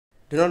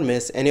Do not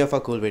miss any of our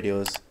cool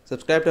videos.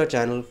 Subscribe to our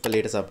channel for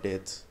latest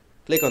updates.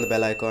 Click on the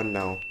bell icon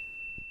now.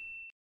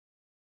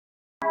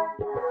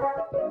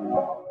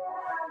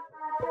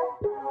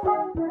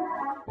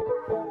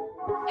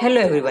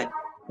 Hello everyone,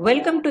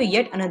 welcome to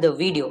yet another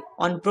video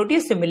on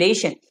Proteus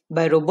simulation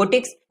by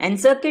Robotics and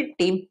Circuit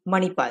team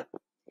Manipal.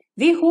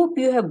 We hope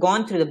you have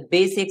gone through the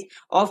basics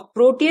of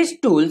Proteus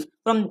tools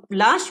from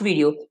last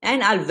video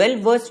and are well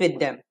versed with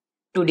them.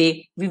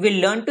 Today we will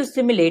learn to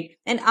simulate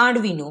an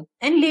Arduino,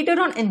 and later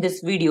on in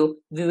this video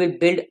we will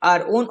build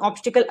our own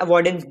obstacle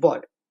avoidance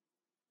board.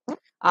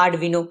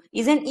 Arduino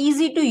is an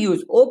easy to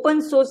use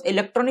open source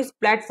electronics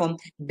platform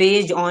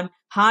based on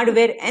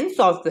hardware and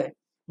software.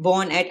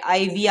 Born at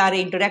IVR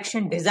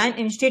Interaction Design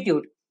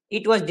Institute,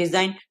 it was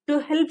designed to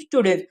help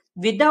students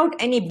without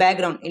any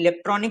background in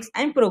electronics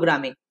and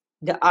programming.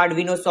 The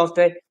Arduino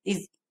software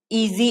is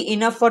easy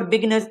enough for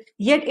beginners,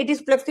 yet it is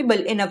flexible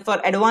enough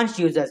for advanced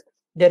users.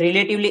 The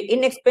relatively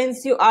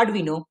inexpensive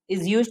Arduino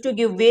is used to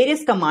give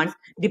various commands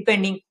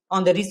depending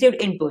on the received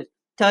inputs,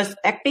 thus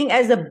acting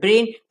as the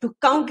brain to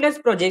countless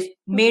projects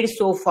made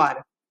so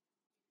far.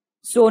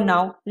 So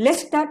now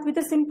let's start with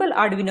a simple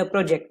Arduino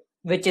project,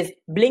 which is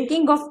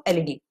blinking of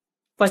LED.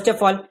 First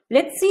of all,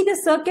 let's see the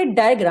circuit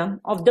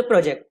diagram of the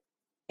project.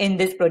 In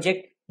this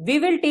project, we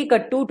will take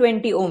a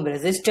 220 ohm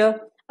resistor,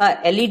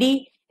 a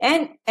LED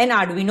and an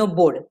Arduino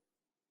board.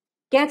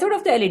 Cathode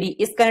of the LED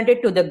is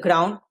connected to the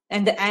ground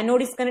and the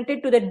anode is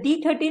connected to the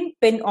D13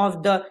 pin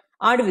of the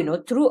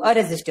Arduino through a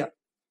resistor.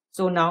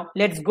 So now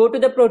let's go to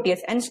the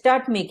Proteus and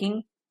start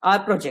making our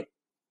project.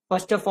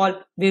 First of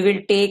all, we will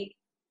take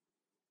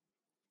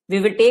the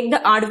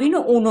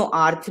Arduino Uno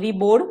R3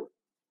 board,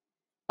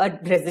 a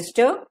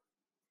resistor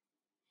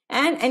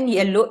and an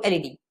yellow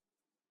LED.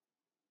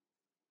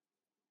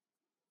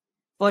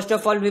 First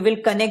of all, we will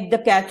connect the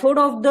cathode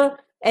of the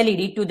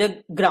LED to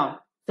the ground.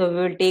 So we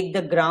will take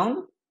the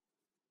ground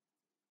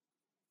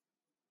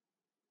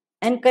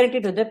and connect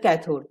it to the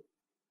cathode.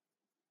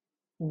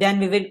 Then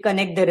we will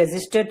connect the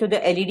resistor to the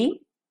LED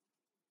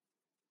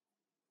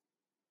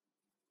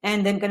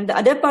and then connect the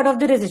other part of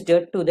the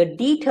resistor to the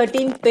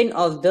D13 pin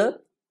of the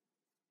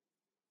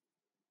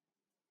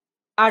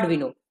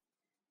Arduino.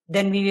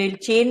 Then we will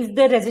change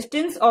the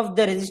resistance of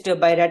the resistor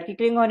by right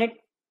clicking on it,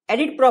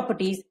 edit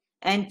properties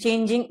and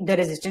changing the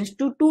resistance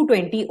to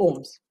 220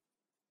 ohms.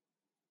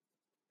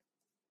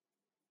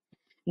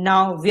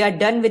 Now we are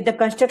done with the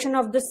construction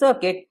of the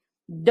circuit.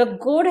 The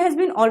code has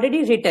been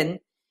already written,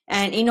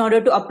 and in order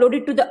to upload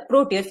it to the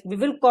Proteus, we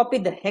will copy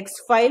the hex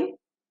file,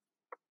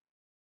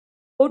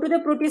 go to the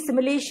Proteus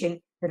simulation,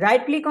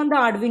 right click on the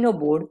Arduino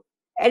board,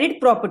 edit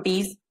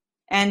properties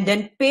and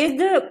then paste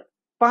the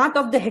path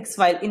of the hex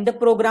file in the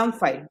program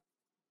file.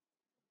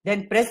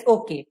 Then press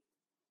OK.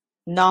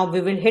 Now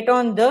we will hit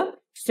on the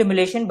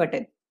simulation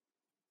button.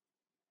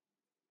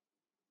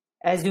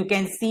 As you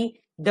can see,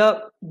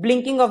 the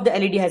blinking of the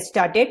LED has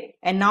started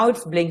and now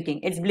it's blinking.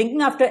 It's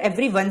blinking after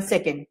every 1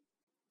 second.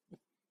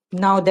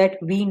 Now that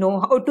we know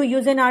how to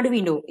use an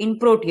Arduino in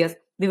Proteus,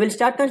 we will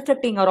start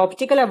constructing our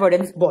obstacle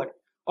avoidance board.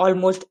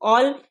 Almost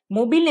all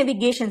mobile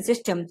navigation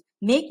systems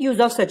make use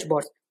of such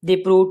boards. They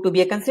prove to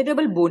be a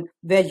considerable boon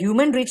where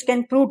human reach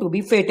can prove to be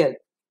fatal.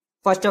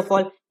 First of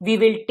all, we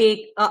will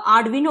take a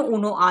Arduino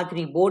Uno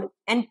R3 board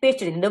and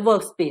paste it in the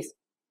workspace.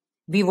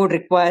 We would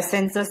require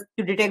sensors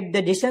to detect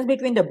the distance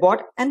between the board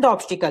and the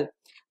obstacle.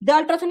 The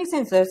ultrasonic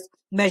sensors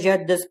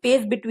measure the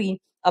space between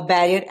a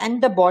barrier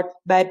and the board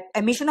by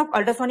emission of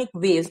ultrasonic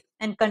waves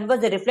and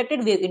convert the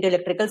reflected wave into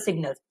electrical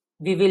signals.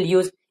 We will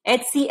use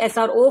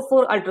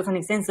HCSR04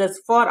 ultrasonic sensors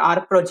for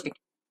our project.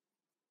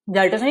 The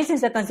ultrasonic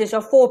sensor consists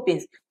of 4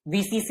 pins: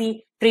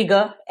 VCC,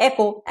 trigger,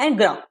 echo and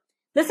ground.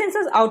 The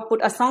sensors output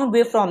a sound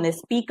wave from the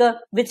speaker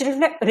which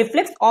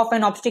reflects off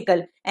an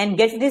obstacle and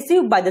gets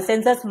received by the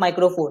sensor's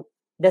microphone.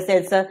 The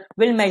sensor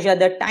will measure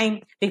the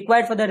time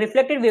required for the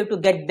reflected wave to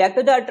get back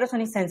to the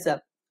ultrasonic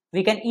sensor.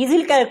 We can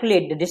easily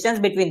calculate the distance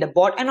between the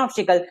board and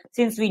obstacle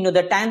since we know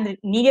the time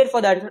needed for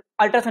the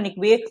ultrasonic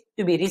wave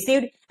to be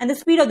received, and the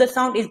speed of the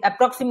sound is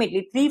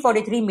approximately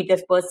 343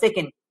 meters per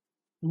second.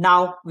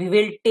 Now we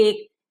will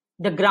take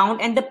the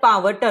ground and the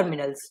power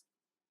terminals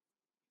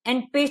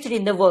and paste it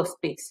in the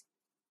workspace.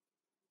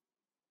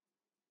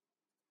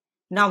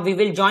 Now we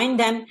will join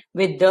them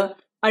with the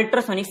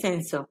ultrasonic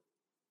sensor.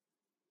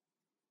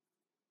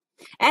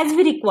 As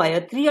we require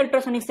 3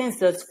 ultrasonic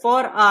sensors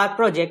for our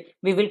project,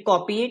 we will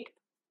copy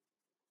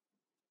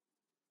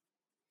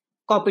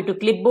to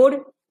clipboard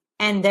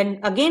and then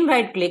again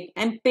right click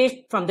and paste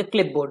from the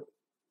clipboard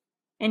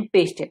and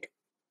paste it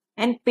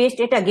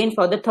again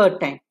for the 3rd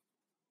time.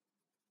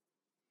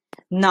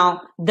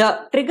 Now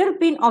the trigger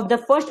pin of the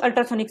first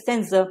ultrasonic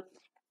sensor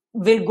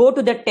will go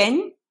to the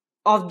 10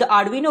 of the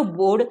Arduino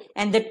board,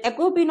 and the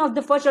echo pin of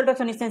the first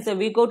ultrasonic sensor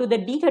will go to the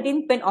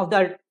D13 pin of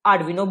the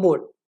Arduino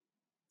board.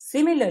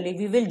 Similarly,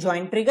 we will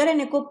join trigger and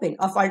echo pin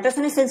of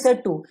ultrasonic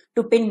sensor 2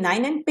 to pin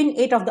 9 and pin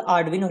 8 of the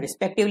Arduino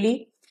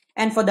respectively.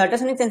 And for the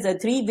ultrasonic sensor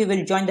 3, we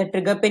will join the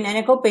trigger pin and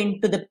echo pin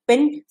to the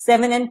pin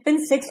 7 and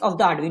pin 6 of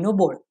the Arduino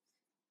board.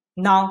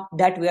 Now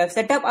that we have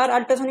set up our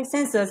ultrasonic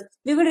sensors,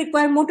 we will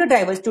require motor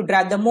drivers to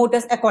drive the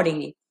motors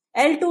accordingly.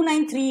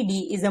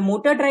 L293D is a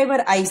motor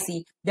driver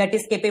IC that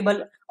is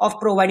capable of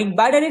providing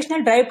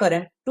bidirectional drive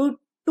current to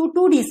two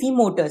DC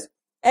motors.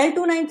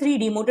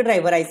 L293D motor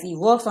driver IC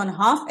works on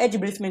half-edge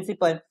bridge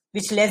principle,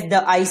 which lets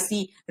the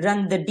IC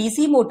run the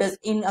DC motors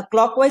in a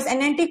clockwise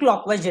and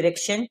anti-clockwise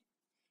direction.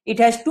 It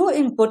has 2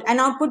 input and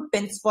output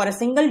pins for a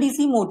single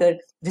DC motor,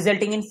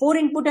 resulting in 4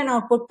 input and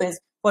output pins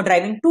for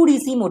driving 2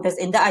 DC motors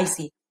in the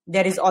IC.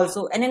 There is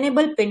also an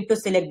enable pin to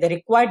select the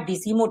required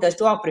DC motors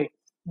to operate.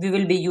 We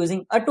will be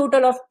using a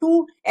total of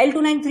 2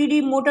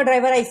 L293D motor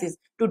driver ICs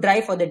to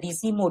drive for the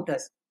DC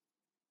motors.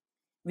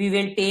 We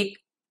will take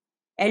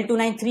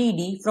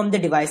L293D from the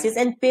devices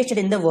and paste it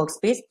in the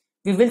workspace.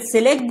 We will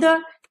select the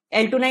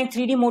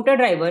L293D motor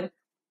driver,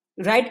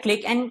 right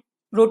click and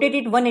rotate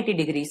it 180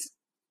 degrees.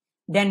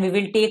 Then we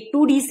will take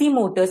 2 DC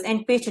motors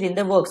and paste it in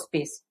the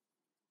workspace.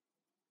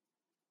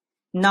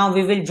 Now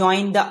we will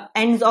join the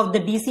ends of the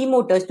DC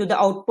motors to the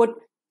output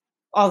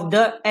of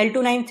the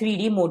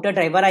L293D motor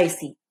driver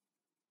IC.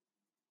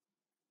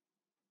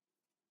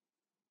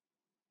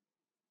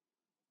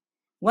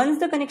 Once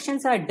the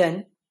connections are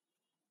done,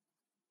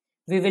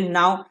 we will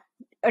now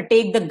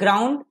take the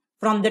ground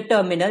from the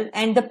terminal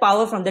and the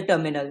power from the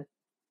terminal.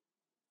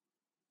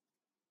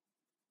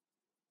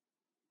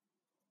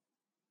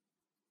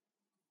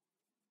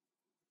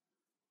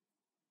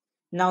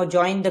 Now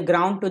join the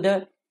ground to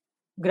the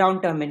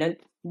ground terminal.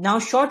 Now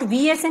short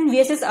VS and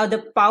VSS are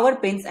the power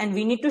pins and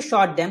we need to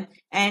short them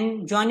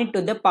and join it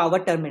to the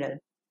power terminal.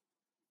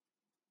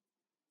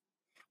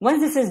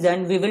 Once this is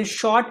done, we will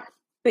short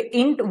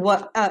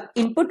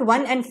input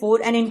 1 and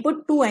 4 and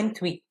input 2 and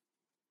 3.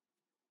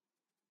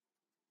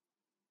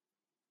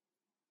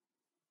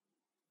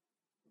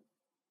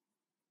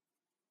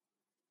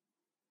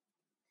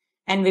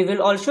 And we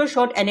will also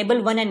short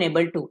enable 1 and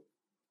enable 2.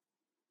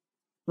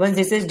 Once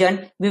this is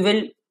done, we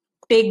will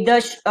take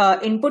the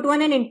input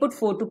 1 and input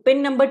 4 to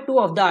pin number 2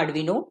 of the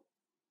Arduino.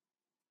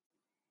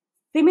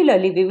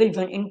 Similarly, we will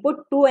join input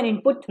 2 and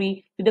input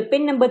 3 to the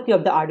pin number 3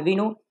 of the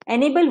Arduino,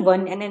 enable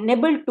 1 and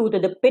enable 2 to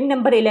the pin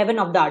number 11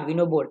 of the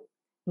Arduino board.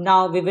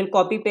 Now we will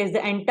copy paste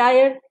the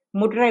entire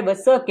motor driver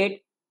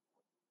circuit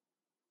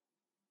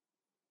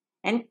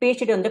and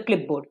paste it on the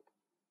clipboard.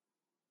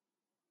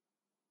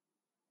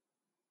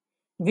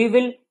 We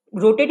will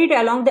rotate it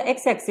along the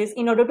x-axis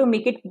in order to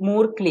make it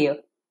more clear.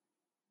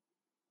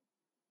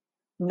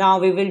 Now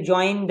we will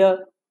join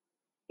the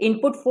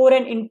input 4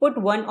 and input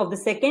 1 of the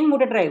second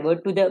motor driver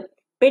to the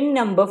pin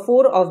number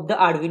 4 of the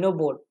Arduino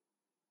board.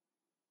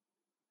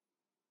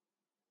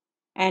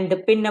 And the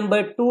pin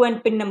number 2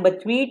 and pin number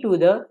 3 to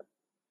the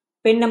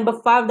pin number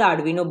 5 of the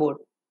Arduino board.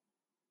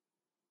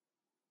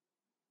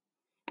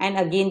 And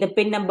again the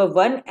pin number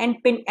 1 and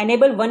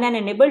enable 1 and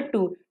enable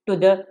 2 to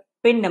the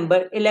pin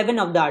number 11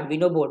 of the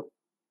Arduino board.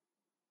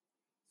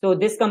 So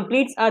this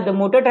completes the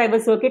motor driver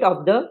circuit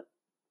of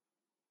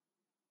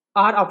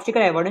our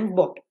optical avoidance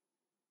board.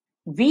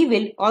 We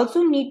will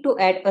also need to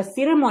add a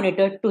serial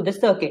monitor to the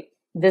circuit.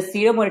 The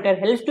serial monitor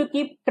helps to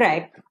keep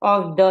track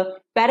of the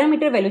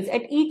parameter values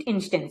at each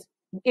instance.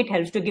 It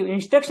helps to give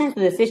instructions to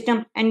the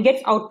system and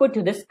gets output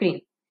to the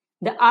screen.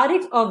 The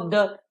RX of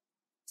the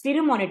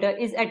serial monitor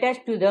is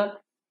attached to the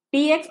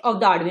TX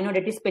of the Arduino,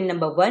 that is pin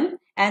number 1,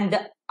 and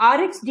the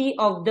RXD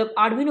of the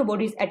Arduino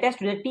board is attached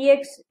to the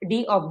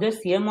TXD of the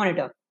serial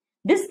monitor.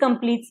 This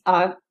completes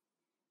our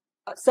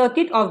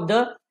circuit of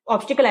the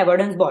optical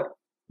avoidance board.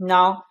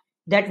 Now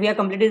that we have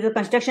completed the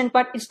construction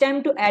part, it's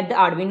time to add the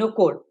Arduino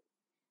code.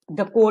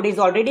 The code is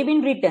already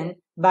been written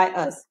by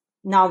us.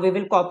 Now we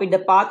will copy the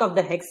path of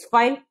the hex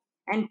file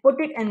and put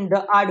it in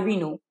the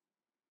Arduino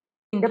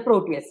in the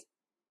Proteus.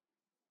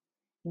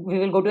 We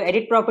will go to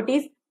edit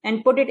properties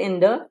and put it in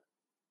the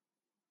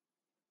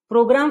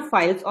program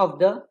files of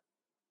the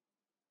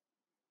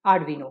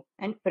Arduino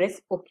and press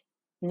OK.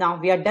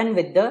 Now we are done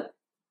with the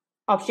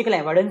optical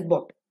avoidance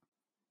board.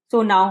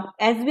 So now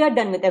as we are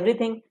done with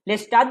everything,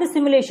 let's start the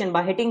simulation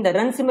by hitting the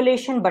run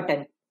simulation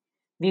button.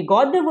 We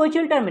got the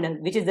virtual terminal,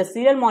 which is the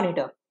serial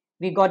monitor.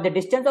 We got the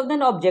distance of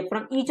an object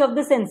from each of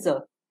the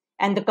sensor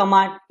and the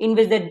command in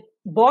which the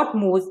bot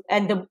moves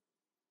and the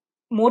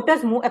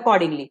motors move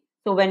accordingly.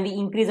 So when we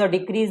increase or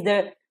decrease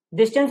the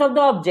distance of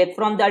the object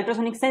from the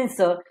ultrasonic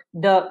sensor,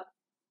 the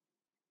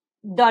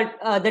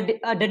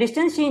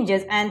distance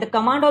changes and the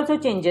command also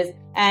changes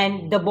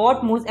and the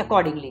bot moves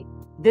accordingly.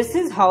 This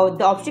is how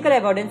the optical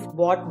avoidance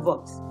bot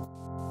works.